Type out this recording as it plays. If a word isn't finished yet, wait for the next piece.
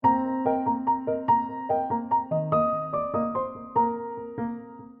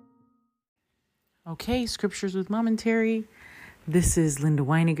Okay, Scriptures with Mom and Terry. This is Linda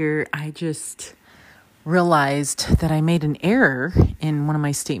Weiniger. I just realized that I made an error in one of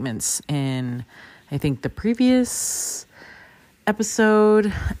my statements in, I think, the previous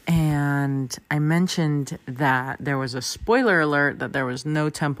episode. And I mentioned that there was a spoiler alert that there was no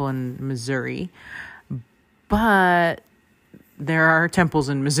temple in Missouri. But there are temples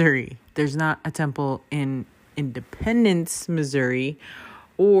in Missouri. There's not a temple in Independence, Missouri,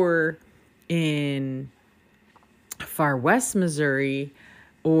 or in Far West, Missouri,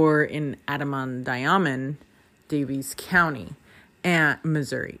 or in Adamon-Diamond, Daviess County, and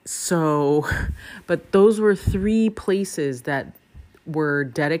Missouri. So, but those were three places that were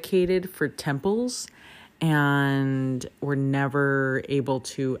dedicated for temples and were never able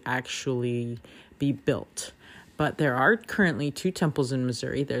to actually be built. But there are currently two temples in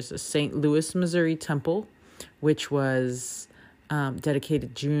Missouri. There's a St. Louis, Missouri temple, which was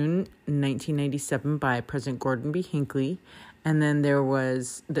dedicated June 1997 by President Gordon B. Hinckley. And then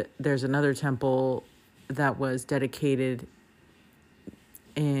there's another temple that was dedicated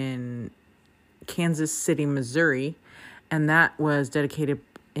in Kansas City, Missouri. And that was dedicated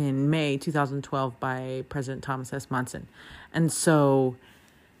in May 2012 by President Thomas S. Monson. And so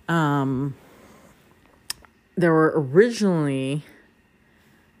there were originally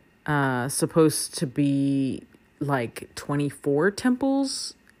supposed to be like 24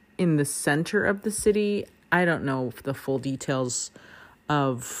 temples in the center of the city. I don't know the full details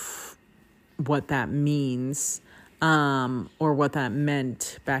of what that means, or what that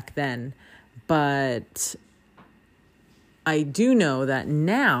meant back then. But I do know that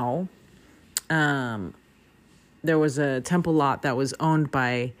now, there was a temple lot that was owned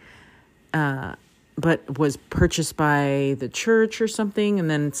by, but was purchased by the church or something. And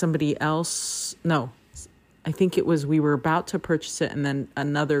then somebody else, I think it was, we were about to purchase it, and then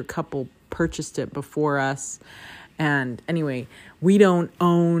another couple purchased it before us. And anyway, we don't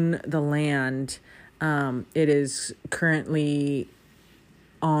own the land. It is currently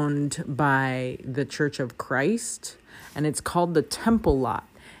owned by the Church of Christ, and it's called the Temple Lot.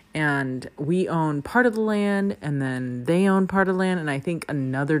 And we own part of the land, and then they own part of the land, and I think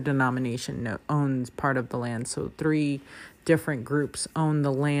another denomination owns part of the land. So 3 different groups own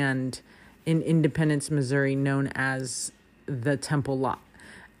the land in Independence, Missouri, known as the Temple Lot.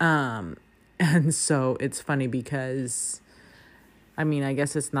 And so it's funny because, I mean, I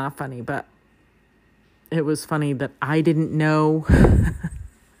guess it's not funny, but it was funny that I didn't know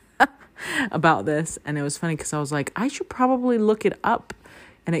about this. And it was funny because I was like, I should probably look it up.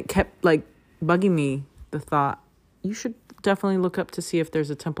 And it kept like bugging me, the thought, you should definitely look up to see if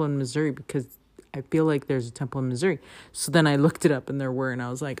there's a temple in Missouri, because I feel like there's a temple in Missouri. So then I looked it up, and there were, and I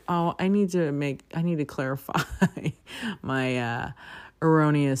was like, oh, I need to clarify my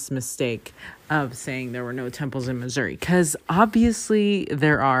erroneous mistake of saying there were no temples in Missouri, because obviously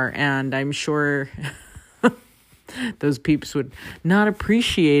there are, and I'm sure those peeps would not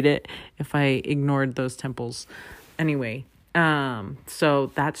appreciate it if I ignored those temples. Anyway,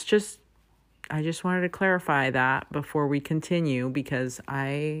 so I just wanted to clarify that before we continue, because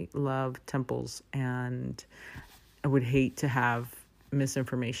I love temples and I would hate to have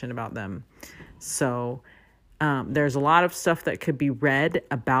misinformation about them. So there's a lot of stuff that could be read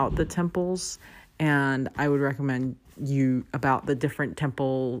about the temples, and I would recommend you about the different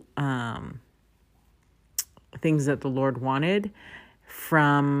temple things that the Lord wanted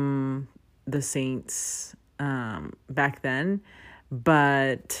from the saints back then,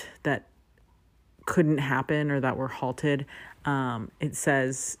 but that couldn't happen or that were halted. It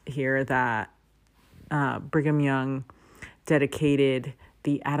says here that Brigham Young dedicated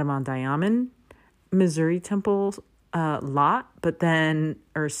the Adamon-Diamond, Missouri temple lot,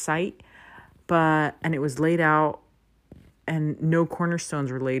 site, and it was laid out and no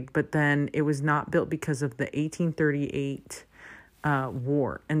cornerstones were laid, but then it was not built because of the 1838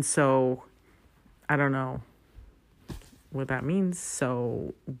 war. And so I don't know what that means,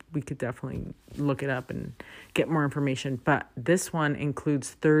 so we could definitely look it up and get more information. But this one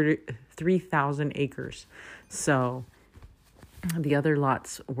includes 3,000 acres. So the other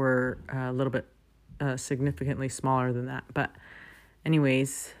lots were a little bit significantly smaller than that. But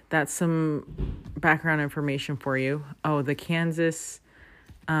anyways, that's some background information for you. Oh, the Kansas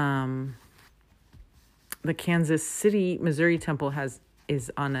City, Missouri temple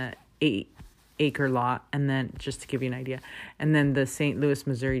is on a 8-acre lot, and then just to give you an idea, and then the St. Louis,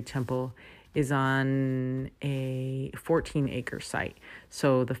 Missouri temple is on a 14-acre site.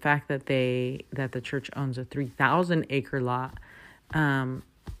 So the fact that the church owns a 3,000-acre lot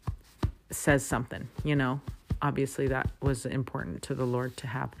says something, Obviously that was important to the Lord to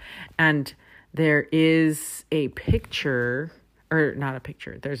have. And there is a picture, or not a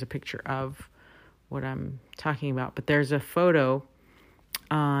picture, there's a picture of what I'm talking about, but there's a photo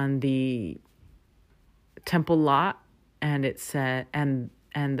on the temple lot, and it said, and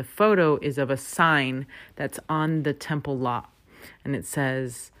the photo is of a sign that's on the temple lot, and it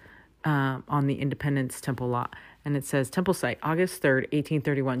says, on the Independence Temple lot, and it says, Temple Site, August 3rd,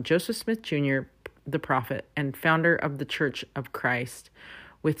 1831, Joseph Smith Jr., the prophet and founder of the Church of Christ,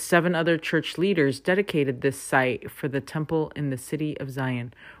 with 7 other church leaders, dedicated this site for the temple in the city of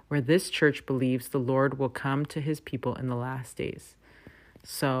Zion, where this church believes the Lord will come to his people in the last days.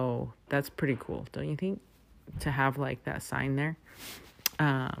 So that's pretty cool, don't you think? To have like that sign there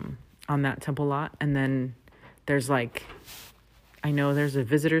on that temple lot. And then there's like, I know there's a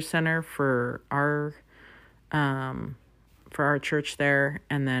visitor center for our church there.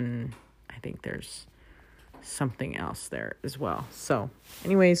 And then I think there's something else there as well. So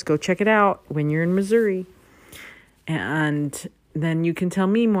anyways, go check it out when you're in Missouri. And then you can tell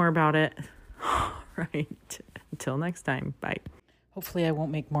me more about it. All right. Until next time. Bye. Hopefully I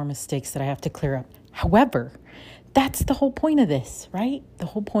won't make more mistakes that I have to clear up. However, that's the whole point of this, right? The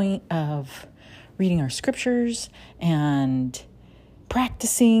whole point of reading our scriptures and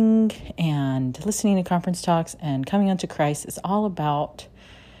practicing and listening to conference talks and coming unto Christ is all about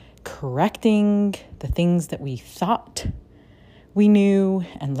correcting the things that we thought we knew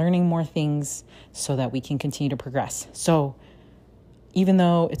and learning more things so that we can continue to progress. So even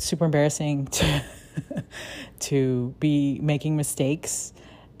though it's super embarrassing to be making mistakes,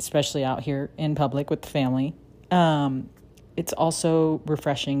 especially out here in public with the family, it's also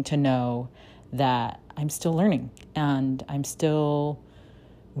refreshing to know that I'm still learning and I'm still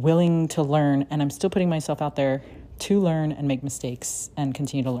willing to learn, and I'm still putting myself out there to learn and make mistakes and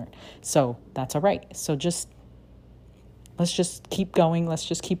continue to learn. So that's all right. So let's just keep going. Let's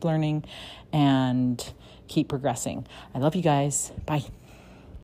just keep learning and keep progressing. I love you guys. Bye.